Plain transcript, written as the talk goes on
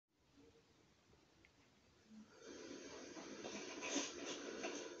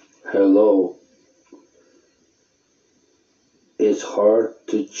Hello, it's hard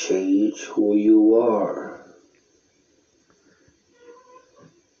to change who you are.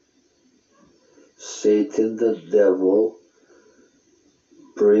 Satan the devil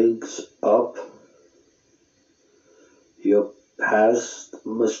brings up your past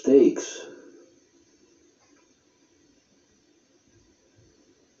mistakes.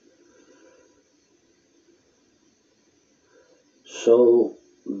 So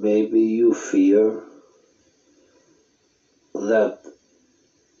maybe you fear that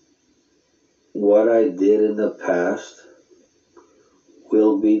what I did in the past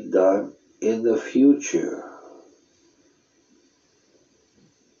will be done in the future.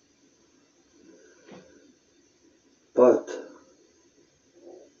 But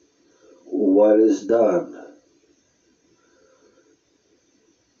what is done?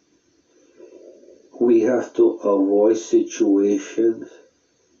 We have to avoid situations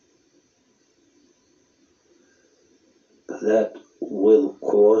that will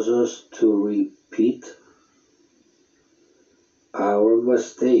cause us to repeat our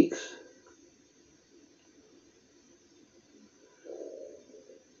mistakes.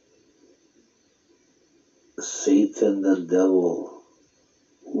 Satan the devil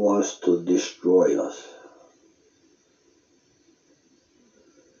wants to destroy us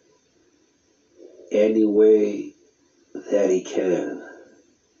any way that he can.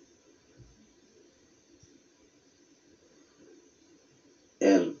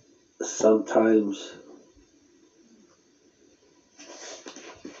 And sometimes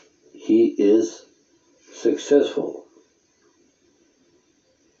he is successful.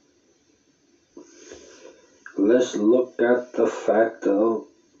 Let's look at the fact of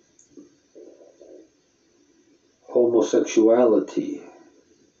homosexuality.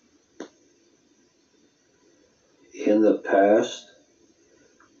 In the past,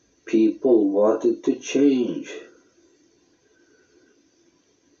 people wanted to change,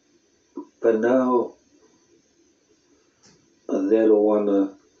 but now they don't want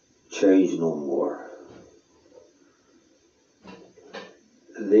to change no more.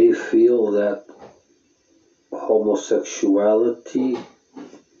 They feel that homosexuality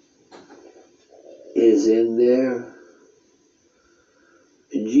is in their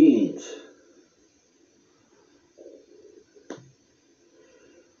genes.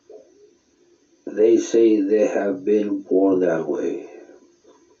 They say they have been born that way.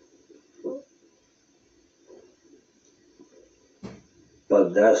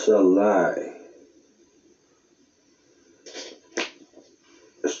 But that's a lie.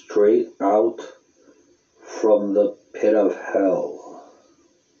 Straight out from the pit of hell.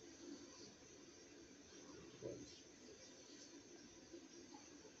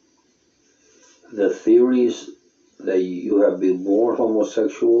 The theories that you have been born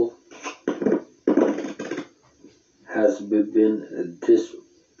homosexual has been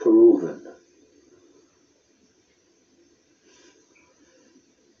disproven.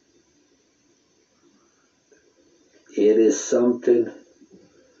 It is something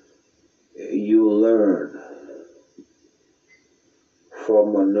you learn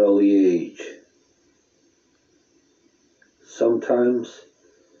from an early age. Sometimes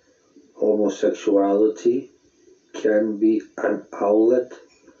homosexuality can be an outlet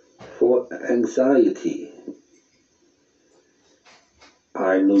for anxiety.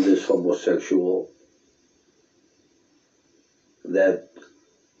 I knew this homosexual that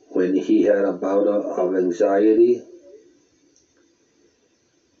when he had a bout of anxiety,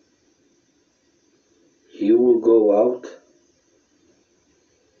 he will go out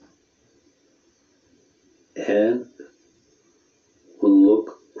and will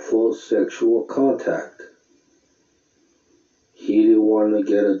look for sexual contact. He didn't want to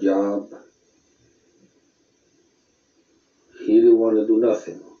get a job. He didn't want to do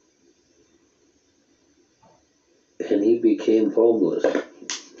nothing. And he became homeless.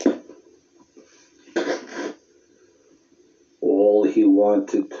 All he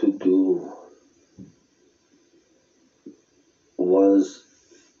wanted to do was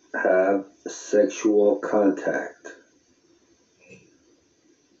have sexual contact.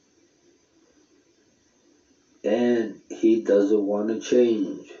 And he doesn't want to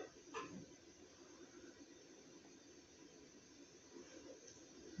change.